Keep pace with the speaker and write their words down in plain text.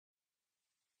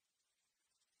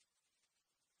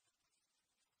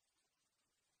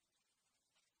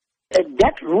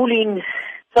That ruling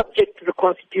subject to the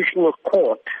Constitutional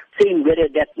Court saying whether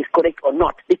that is correct or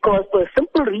not. Because for a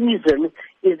simple reason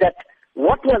is that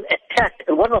what was attacked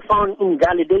and what was found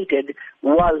invalidated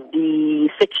was the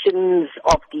sections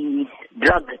of the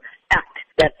Drug Act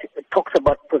that talks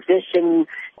about possession.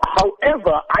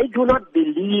 However, I do not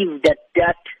believe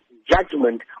that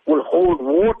judgment will hold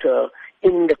water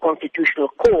in the Constitutional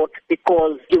Court,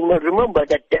 because you must remember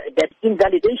that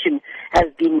invalidation has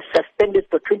been suspended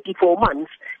for 24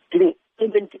 months, giving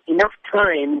even enough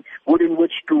time within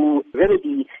which to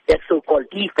remedy that so-called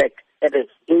defect that the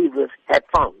Davis had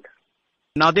found.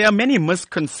 Now, there are many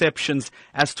misconceptions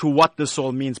as to what this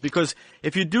all means, because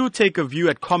if you do take a view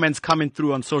at comments coming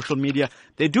through on social media,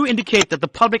 they do indicate that the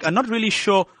public are not really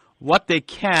sure what they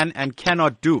can and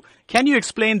cannot do. Can you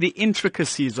explain the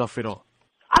intricacies of it all?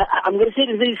 I'm going to say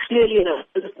this very clearly,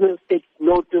 and listeners take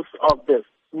notice of this.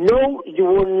 No, you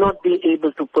will not be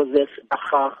able to possess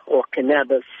Dagga or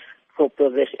cannabis or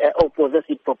possess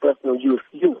it for personal use.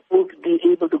 You won't be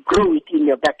able to grow it in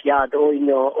your backyard or in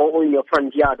your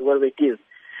front yard, wherever it is,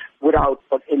 without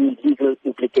any legal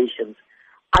implications.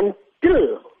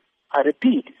 Until, I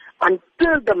repeat,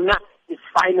 until the map is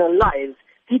finalized,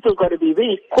 people got to be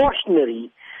very cautionary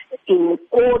in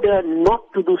order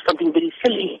not to do something very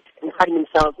silly and find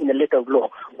themselves in a letter of law.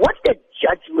 What the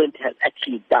judgment has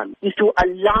actually done is to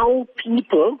allow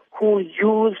people who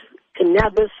use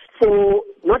cannabis for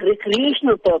not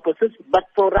recreational purposes, but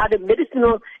for rather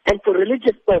medicinal and for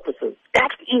religious purposes.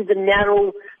 That is the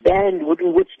narrow band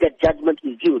within which that judgment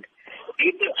is viewed.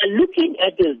 People are looking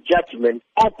at this judgment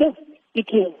as if it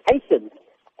is licensed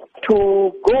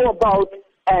to go about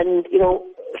and,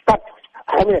 start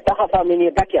having a Dagga farm in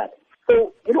your backyard.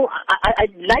 So,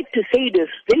 I'd like to say this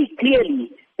very clearly,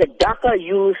 that Dagga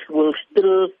use will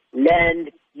still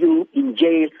land you in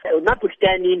jail,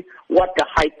 notwithstanding what the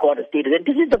High Court has stated. And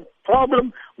this is the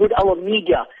problem with our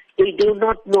media. They do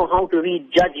not know how to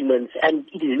read judgments, and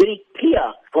it is very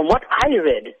clear from what I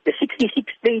read, the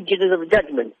 66 pages of the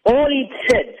judgment. All it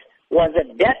said was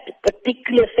that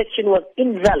particular section was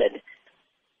invalid.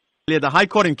 The High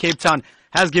Court in Cape Town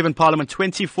has given Parliament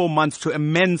 24 months to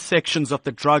amend sections of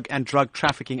the Drug and Drug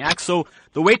Trafficking Act. So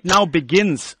the wait now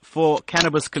begins for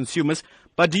cannabis consumers.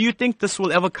 But do you think this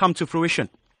will ever come to fruition?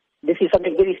 This is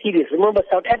something very serious. Remember,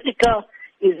 South Africa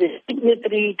is a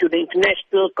signatory to the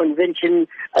International Convention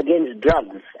Against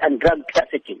Drugs and Drug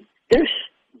Trafficking. This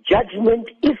judgment,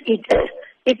 if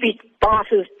it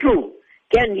passes through,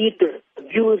 can lead to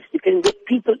abuse. It can get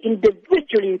people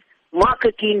individually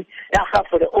marketing Dagga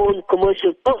for their own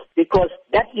commercial purpose, because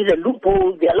that is a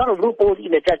loophole. There are a lot of loopholes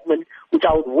in the judgment, which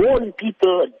I would warn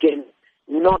people against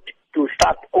not to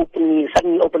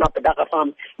suddenly open up a Dagga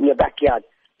farm in your backyard.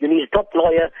 You need a top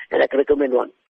lawyer, and I can recommend one.